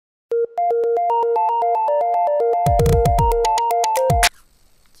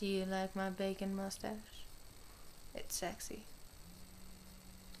Do you like my bacon mustache? It's sexy.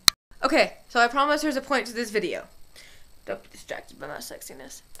 Okay, so I promise there's a point to this video. Don't be distracted by my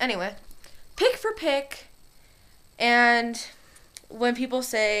sexiness. Anyway, pick for pick, and when people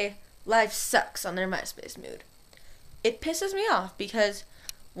say life sucks on their MySpace mood, it pisses me off because,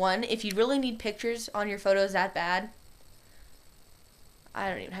 one, if you really need pictures on your photos that bad, I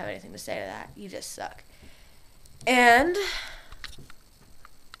don't even have anything to say to that. You just suck. And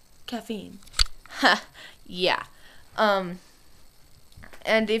caffeine. Ha, yeah.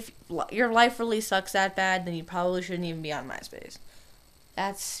 And if your life really sucks that bad, then you probably shouldn't even be on MySpace.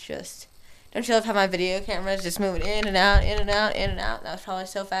 That's just... Don't you love how my video camera is just moving in and out, in and out, in and out? That was probably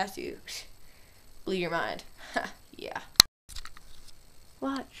so fast you blew your mind. Ha, yeah.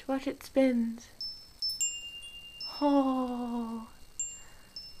 Watch it spins. Oh.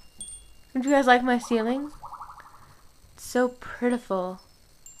 Don't you guys like my ceiling? It's so prettiful.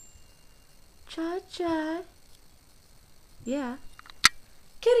 Cha-cha. Yeah.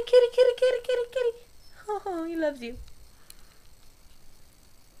 Kitty, kitty, kitty, kitty, kitty, kitty. Oh, he loves you.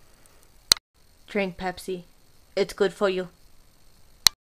 Drink Pepsi. It's good for you.